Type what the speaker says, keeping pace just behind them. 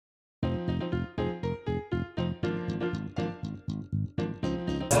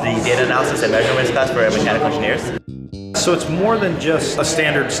The data analysis and measurements class for mechanical engineers. So it's more than just a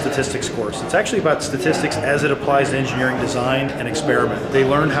standard statistics course. It's actually about statistics as it applies to engineering design and experiment. They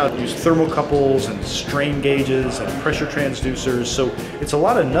learn how to use thermocouples and strain gauges and pressure transducers. So it's a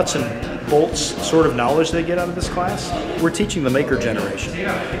lot of nuts and bolts sort of knowledge they get out of this class. We're teaching the maker generation,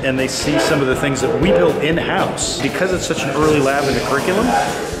 and they see some of the things that we build in-house. Because it's such an early lab in the curriculum,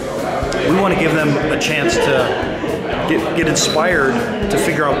 we want to give them a chance to get inspired to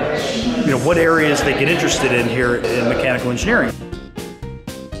figure out what areas they get interested in here in mechanical engineering.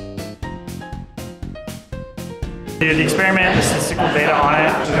 The experiment, the statistical data on it,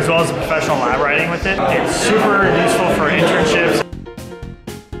 as well as the professional lab writing with it. It's super useful for internships.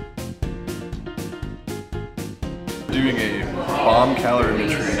 Doing a bomb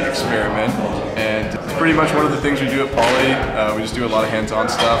calorimetry experiment, and it's pretty much one of the things we do at Poly. We just do a lot of hands-on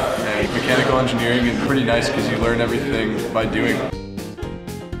stuff, and mechanical engineering is pretty nice because you learn everything by doing.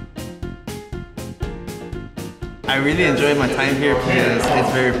 I really enjoy my time here because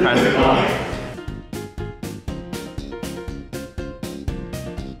it's very practical.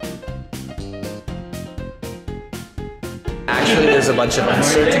 Actually, there's a bunch of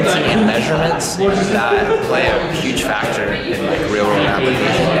uncertainty in measurements that play a huge factor in real-world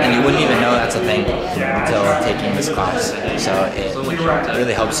application, and you wouldn't even know that's a thing until taking this class. So it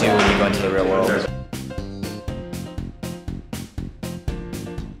really helps you when you go into the real world.